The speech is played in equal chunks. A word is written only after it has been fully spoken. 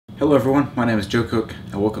Hello everyone, my name is Joe Cook,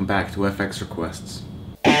 and welcome back to FX Requests.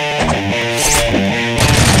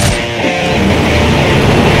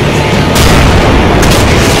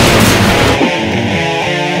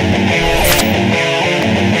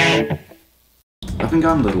 I've been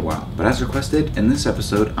gone a little while, but as requested, in this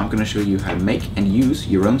episode I'm going to show you how to make and use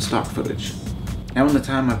your own stock footage. Now in the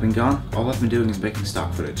time I've been gone, all I've been doing is making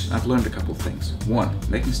stock footage. I've learned a couple things. 1.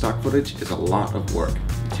 Making stock footage is a lot of work.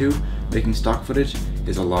 2. Making stock footage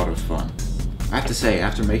is a lot of fun. I have to say,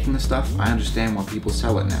 after making the stuff, I understand why people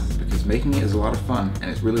sell it now, because making it is a lot of fun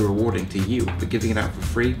and it's really rewarding to you, but giving it out for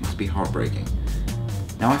free must be heartbreaking.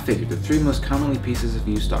 Now I figured the 3 most commonly pieces of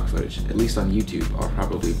used stock footage, at least on YouTube, are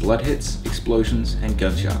probably blood hits, explosions, and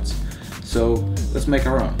gunshots. So let's make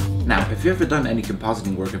our own. Now, if you've ever done any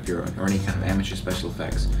compositing work of your own, or any kind of amateur special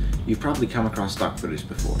effects, you've probably come across stock footage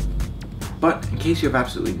before. But in case you have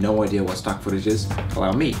absolutely no idea what stock footage is,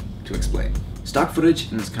 allow me to explain. Stock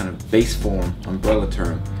footage, in this kind of base form, umbrella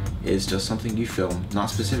term, is just something you film, not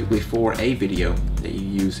specifically for a video that you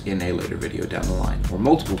use in a later video down the line, or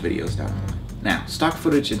multiple videos down the line. Now, stock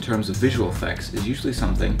footage in terms of visual effects is usually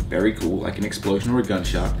something very cool, like an explosion or a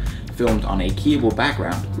gunshot, filmed on a keyable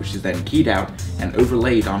background, which is then keyed out and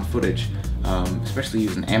overlaid on footage, especially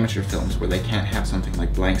using amateur films where they can't have something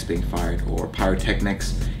like blanks being fired or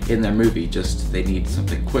pyrotechnics in their movie, just they need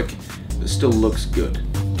something quick that still looks good.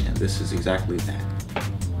 And this is exactly that.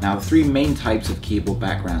 Now, the 3 main types of keyable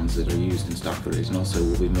backgrounds that are used in stock footage and also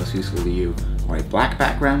will be most useful to you are a black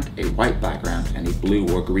background, a white background, and a blue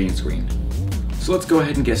or green screen. So let's go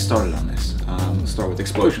ahead and get started on this. Let's start with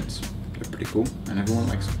explosions. They're pretty cool and everyone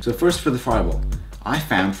likes them. So first for the fireball. I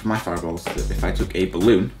found for my fireballs that if I took a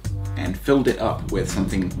balloon and filled it up with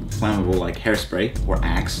something flammable like hairspray or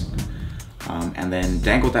Axe, and then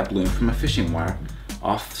dangled that balloon from a fishing wire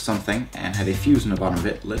off something and had a fuse in the bottom of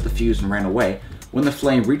it, lit the fuse and ran away, when the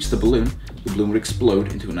flame reached the balloon would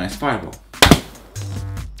explode into a nice fireball.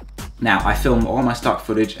 Now, I film all my stock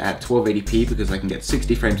footage at 1280p because I can get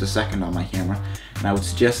 60 frames a second on my camera, and I would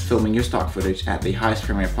suggest filming your stock footage at the highest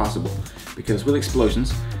frame rate possible, because with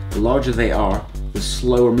explosions, the larger they are, the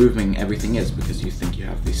slower moving everything is, because you think you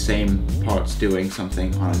have the same parts doing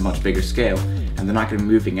something on a much bigger scale, and they're not going to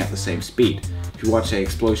be moving at the same speed. If you watch an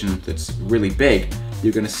explosion that's really big,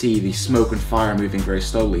 you're going to see the smoke and fire moving very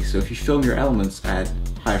slowly, so if you film your elements at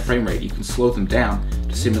higher frame rate, you can slow them down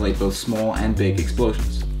to simulate both small and big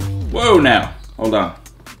explosions. Whoa now! Hold on.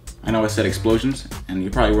 I know I said explosions, and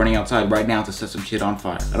you're probably running outside right now to set some shit on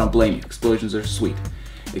fire. I don't blame you. Explosions are sweet.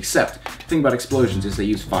 Except, the thing about explosions is they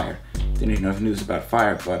use fire. Didn't even know if you knew this about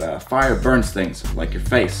fire, but fire burns things, like your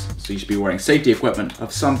face, so you should be wearing safety equipment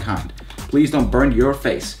of some kind. Please don't burn your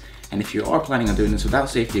face, and if you are planning on doing this without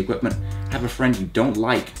safety equipment, have a friend you don't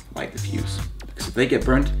light the fuse, because if they get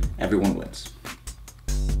burned, everyone wins.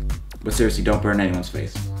 But seriously, don't burn anyone's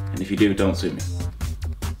face, and if you do, don't sue me.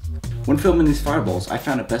 When filming these fireballs, I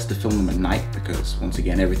found it best to film them at night because, once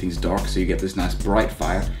again, everything's dark, so you get this nice bright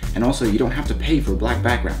fire, and also you don't have to pay for a black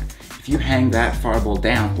background. If you hang that fireball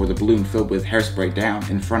down, or the balloon filled with hairspray down,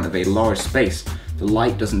 in front of a large space, the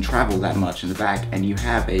light doesn't travel that much in the back, and you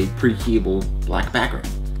have a pre-keyable black background.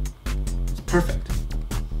 It's perfect.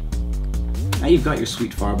 Now you've got your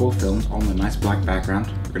sweet fireball filmed on a nice black background,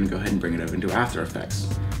 we're going to go ahead and bring it over into After Effects.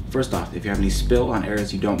 First off, if you have any spill on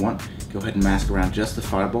areas you don't want, go ahead and mask around just the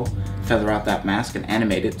fireball, feather out that mask and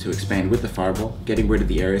animate it to expand with the fireball, getting rid of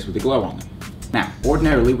the areas with the glow on them. Now,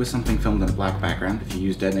 ordinarily with something filmed on a black background, if you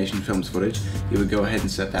use Detonation Films footage, you would go ahead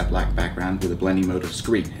and set that black background with a blending mode of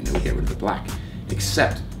screen, and it will get rid of the black.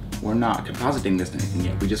 Except, we're not compositing this to anything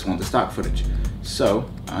yet, we just want the stock footage. So,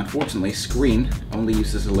 unfortunately, screen only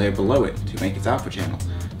uses a layer below it to make its alpha channel.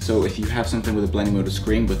 So if you have something with a blending mode of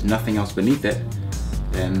screen with nothing else beneath it,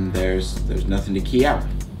 then there's nothing to key out.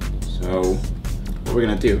 So what we're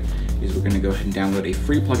going to do is we're going to go ahead and download a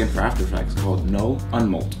free plugin for After Effects called Null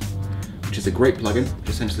Unmult, which is a great plugin which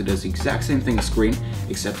essentially does the exact same thing as screen,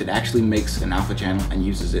 except it actually makes an alpha channel and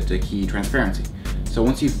uses it to key transparency. So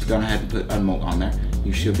once you've gone ahead and put Unmult on there,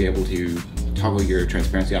 you should be able to toggle your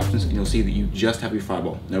transparency options and you'll see that you just have your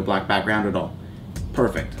fireball, no black background at all.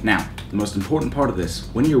 Perfect. Now, the most important part of this,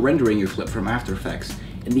 when you're rendering your clip from After Effects,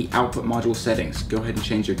 in the output module settings, go ahead and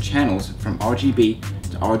change your channels from RGB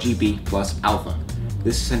to RGB plus alpha.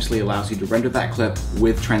 This essentially allows you to render that clip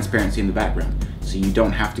with transparency in the background, so you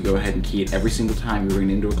don't have to go ahead and key it every single time you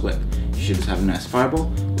bring it into a clip. You should just have a nice fireball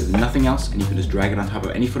with nothing else, and you can just drag it on top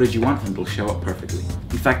of any footage you want and it'll show up perfectly.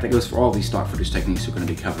 In fact, that goes for all these stock footage techniques we're going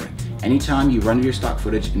to be covering. Anytime you render your stock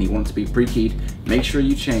footage and you want it to be pre-keyed, make sure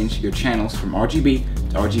you change your channels from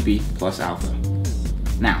RGB to RGB plus alpha.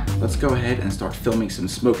 Now, let's go ahead and start filming some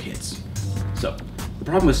smoke hits. So, The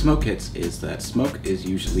problem with smoke kits is that smoke is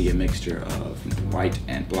usually a mixture of white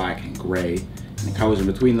and black and gray, and the colors in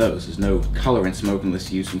between those. There's no color in smoke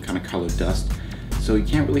unless you use some kind of colored dust. So you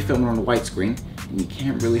can't really film it on a white screen, and you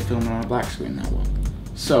can't really film it on a black screen that well.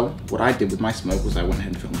 So what I did with my smoke was I went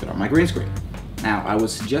ahead and filmed it on my green screen. Now, I would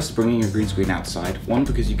suggest bringing your green screen outside. One,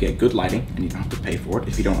 because you get good lighting and you don't have to pay for it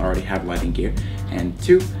if you don't already have lighting gear. And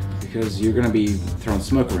two, because you're going to be throwing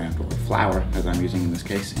smoke around, or flour, as I'm using in this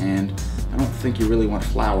case, and I don't think you really want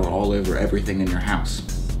flour all over everything in your house.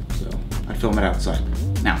 So I'd film it outside.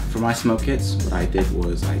 Now, for my smoke kits, what I did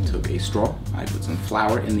was I took a straw, I put some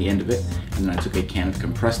flour in the end of it, and then I took a can of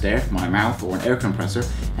compressed air, my mouth or an air compressor,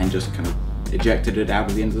 and just kind of ejected it out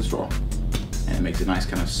of the end of the straw. And it makes a nice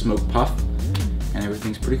kind of smoke puff, and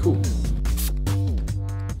everything's pretty cool.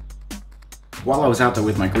 While I was out there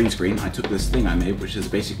with my green screen, I took this thing I made, which is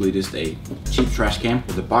basically just a cheap trash can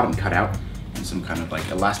with the bottom cut out and some kind of like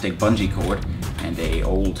elastic bungee cord and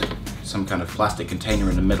some kind of plastic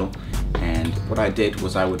container in the middle. And what I did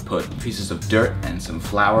was I would put pieces of dirt and some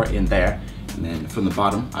flour in there, and then from the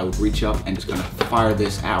bottom I would reach up and just kind of fire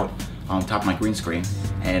this out on top of my green screen,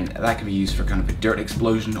 and that could be used for kind of a dirt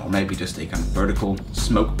explosion or maybe just a kind of vertical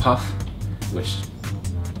smoke puff, which is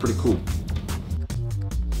pretty cool.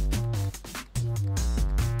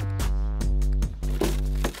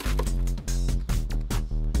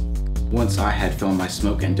 Once I had filmed my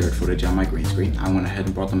smoke and dirt footage on my green screen, I went ahead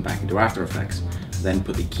and brought them back into After Effects, then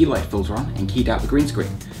put the key light filter on and keyed out the green screen.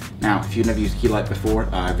 Now, if you've never used Keylight before,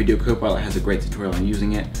 Video Copilot has a great tutorial on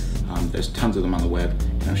using it. There's tons of them on the web,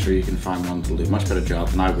 and I'm sure you can find one that'll do a much better job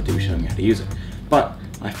than I would do showing you how to use it. But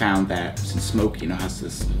I found that since smoke, has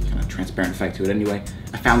this kind of transparent effect to it anyway,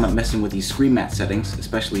 I found that messing with these screen matte settings,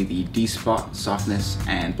 especially the D-spot, softness,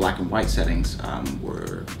 and black and white settings,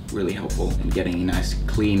 were really helpful in getting a nice,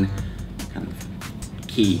 clean kind of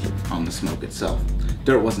key on the smoke itself.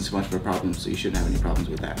 Dirt wasn't so much of a problem, so you shouldn't have any problems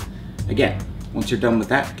with that. Again, once you're done with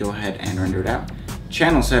that, go ahead and render it out.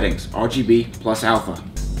 Channel settings, RGB plus alpha.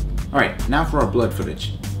 Alright, now for our blood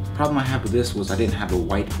footage. The problem I had with this was I didn't have a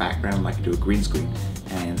white background like I do a green screen,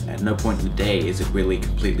 and at no point in the day is it really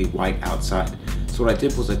completely white outside. So what I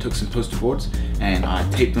did was I took some poster boards and I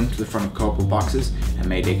taped them to the front of cardboard boxes and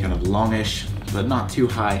made a kind of longish, but not too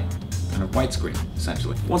high, kind of white screen,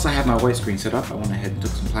 essentially. Once I had my white screen set up, I went ahead and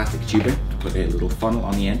took some plastic tubing, put a little funnel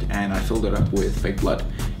on the end, and I filled it up with fake blood.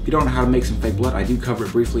 If you don't know how to make some fake blood, I do cover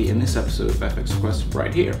it briefly in this episode of FX Request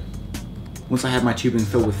right here. Once I had my tubing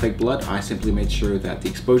filled with fake blood, I simply made sure that the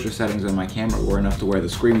exposure settings on my camera were enough to where the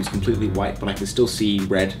screen was completely white, but I could still see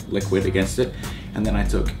red liquid against it. And then I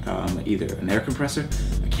took either an air compressor,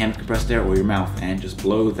 a can of compressed air, or your mouth, and just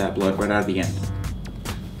blow that blood right out of the end.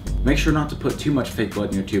 Make sure not to put too much fake blood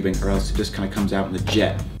in your tubing, or else it just kind of comes out in a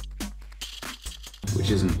jet,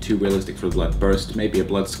 which isn't too realistic for the blood burst. Maybe a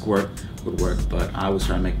blood squirt would work, but I was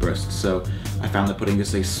trying to make bursts, so I found that putting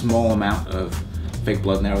just a small amount of fake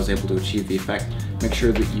blood in there, I was able to achieve the effect. Make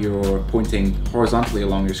sure that you're pointing horizontally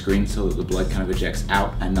along your screen so that the blood kind of ejects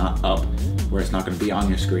out and not up, where it's not going to be on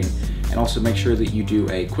your screen. And also make sure that you do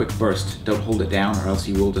a quick burst. Don't hold it down, or else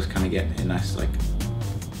you will just kind of get a nice like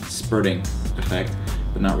spurting effect,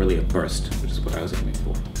 but not really a burst, which is what I was aiming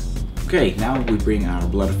for. Okay, now we bring our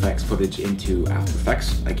blood effects footage into After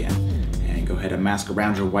Effects again, and go ahead and mask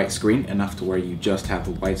around your white screen enough to where you just have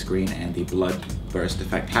the white screen and the blood burst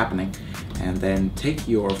effect happening. And then take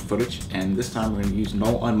your footage, and this time we're going to use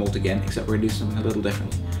null unmult again, except we're going to do something a little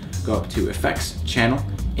differently. Go up to Effects, Channel,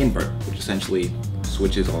 Invert, which essentially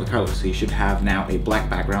switches all the colors. So you should have now a black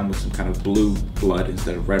background with some kind of blue blood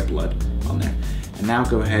instead of red blood on there. And now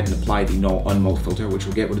go ahead and apply the null unmult filter, which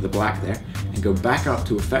will get rid of the black there, and go back up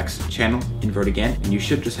to Effects, Channel, Invert again, and you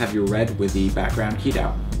should just have your red with the background keyed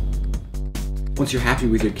out. Once you're happy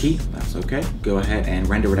with your key, that's okay. Go ahead and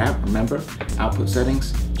render it out. Remember, output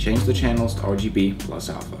settings, change the channels to RGB plus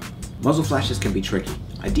alpha. Muzzle flashes can be tricky.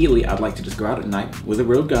 Ideally, I'd like to just go out at night with a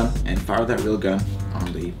real gun and fire that real gun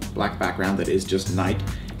on the black background that is just night,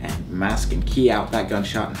 and mask and key out that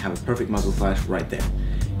gunshot and have a perfect muzzle flash right there.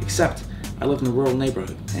 Except, I live in a rural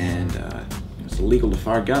neighborhood, and it's illegal to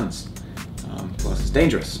fire guns. Plus, it's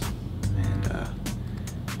dangerous, and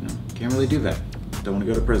can't really do that. Don't want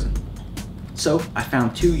to go to prison. So I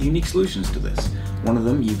found two unique solutions to this. One of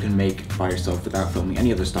them you can make by yourself without filming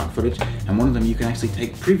any other stock footage, and one of them you can actually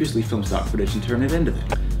take previously filmed stock footage and turn it into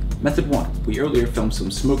that. Method 1, we earlier filmed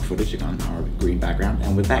some smoke footage on our green background,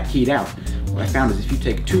 and with that keyed out, what I found is if you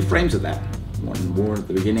take 2 frames of that, one more at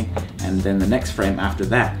the beginning, and then the next frame after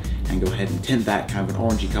that, and go ahead and tint that kind of an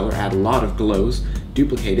orangey color, add a lot of glows,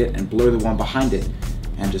 duplicate it, and blur the one behind it,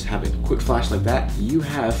 and just have a quick flash like that, you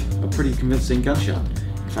have a pretty convincing gunshot.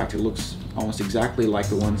 In fact, it looks almost exactly like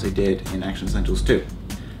the ones they did in Action Essentials 2.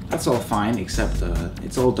 That's all fine, except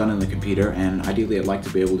it's all done in the computer, and ideally I'd like to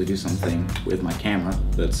be able to do something with my camera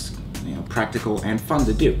that's practical and fun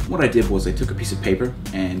to do. What I did was I took a piece of paper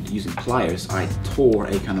and using pliers I tore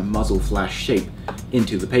a kind of muzzle flash shape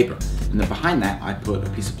into the paper, and then behind that I put a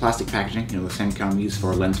piece of plastic packaging, the same kind we use for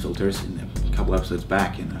our lens filters in a couple episodes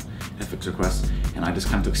back in FX Requests, and I just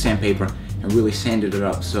kind of took sandpaper and really sanded it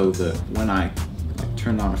up so that when I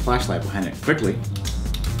turned on a flashlight behind it quickly,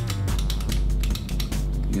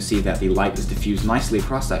 you can see that the light is diffused nicely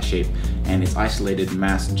across that shape and it's isolated and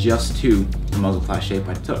masked just to the muzzle flash shape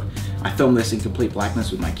I took. I filmed this in complete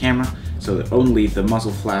blackness with my camera so that only the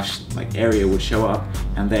muzzle flash area would show up,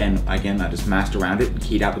 and then again I just masked around it and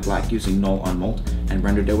keyed out the black using null unmult and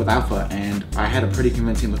rendered it with alpha, and I had a pretty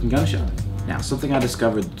convincing looking gunshot. Now, something I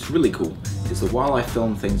discovered that's really cool is that while I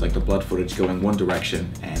filmed things like the blood footage going one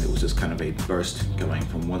direction and it was just kind of a burst going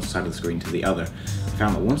from one side of the screen to the other, I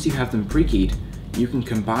found that once you have them pre-keyed, you can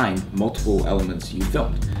combine multiple elements you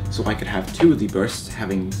filmed. So I could have two of the bursts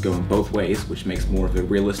going both ways, which makes more of a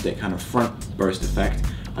realistic kind of front burst effect.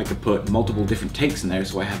 I could put multiple different takes in there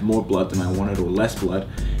so I have more blood than I wanted or less blood,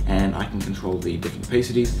 and I can control the different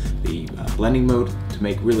opacities, the blending mode, to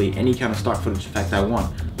make really any kind of stock footage effect I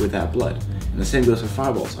want with that blood. And the same goes for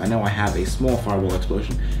fireballs. I know I have a small fireball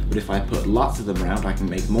explosion, but if I put lots of them around, I can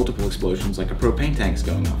make multiple explosions like a propane tank's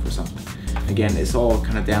going off or something. Again, it's all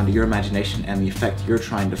kind of down to your imagination and the effect you're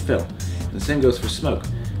trying to fill. And the same goes for smoke.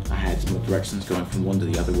 I had smoke directions going from one to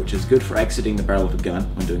the other, which is good for exiting the barrel of a gun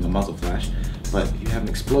when doing a muzzle flash, but if you have an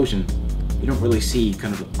explosion, you don't really see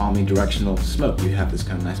kind of omnidirectional smoke. You have this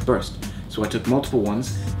kind of nice burst. So I took multiple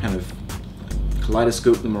ones, kind of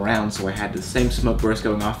kaleidoscoped them around so I had the same smoke burst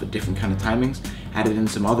going off at different kind of timings, added in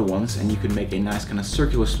some other ones, and you can make a nice kind of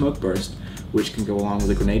circular smoke burst which can go along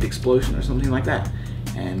with a grenade explosion or something like that.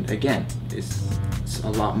 And again, it's a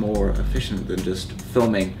lot more efficient than just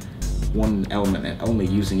filming one element and only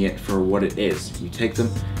using it for what it is. You take them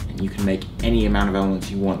and you can make any amount of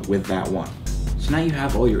elements you want with that one. So now you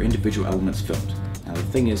have all your individual elements filmed. Now the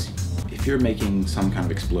thing is, if you're making some kind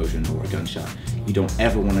of explosion or a gunshot, you don't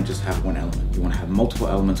ever want to just have one element. You want to have multiple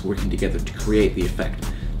elements working together to create the effect.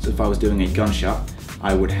 So if I was doing a gunshot,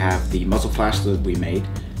 I would have the muzzle flash that we made,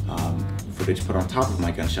 footage put on top of my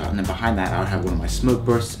gunshot, and then behind that I would have one of my smoke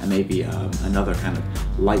bursts and maybe another kind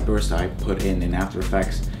of light burst I put in After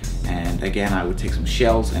Effects. And again, I would take some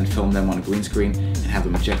shells and film them on a green screen and have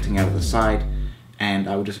them ejecting out of the side, and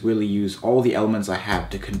I would just really use all the elements I have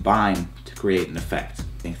to combine to create an effect.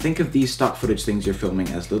 And think of these stock footage things you're filming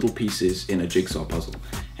as little pieces in a jigsaw puzzle,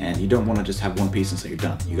 and you don't want to just have one piece and say you're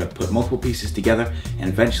done. You got to put multiple pieces together, and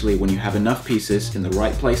eventually when you have enough pieces in the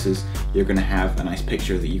right places, you're going to have a nice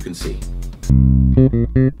picture that you can see.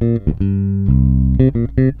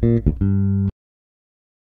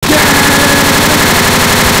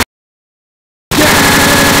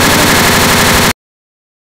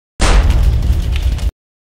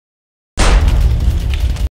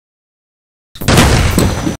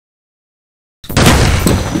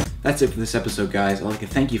 That's it for this episode, guys. I'd like to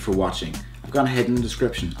thank you for watching. I've gone ahead in the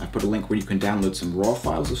description. I've put a link where you can download some raw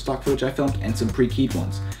files of stock footage I filmed and some pre-keyed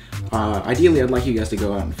ones. Ideally, I'd like you guys to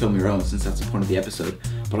go out and film your own, since that's the point of the episode,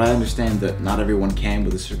 but I understand that not everyone can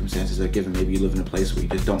with the circumstances they're given. Maybe you live in a place where you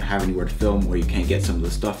just don't have anywhere to film, or you can't get some of the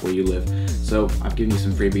stuff where you live. So I've given you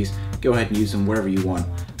some freebies. Go ahead and use them wherever you want.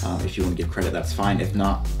 If you want to give credit, that's fine. If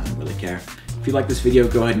not, I don't really care. If you like this video,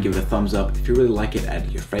 go ahead and give it a thumbs up. If you really like it, add it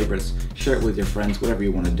to your favorites, share it with your friends, whatever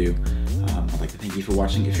you want to do. I'd like to thank you for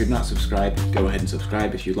watching. If you're not subscribed, go ahead and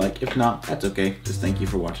subscribe if you'd like. If not, that's okay. Just thank you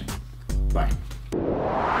for watching. Bye.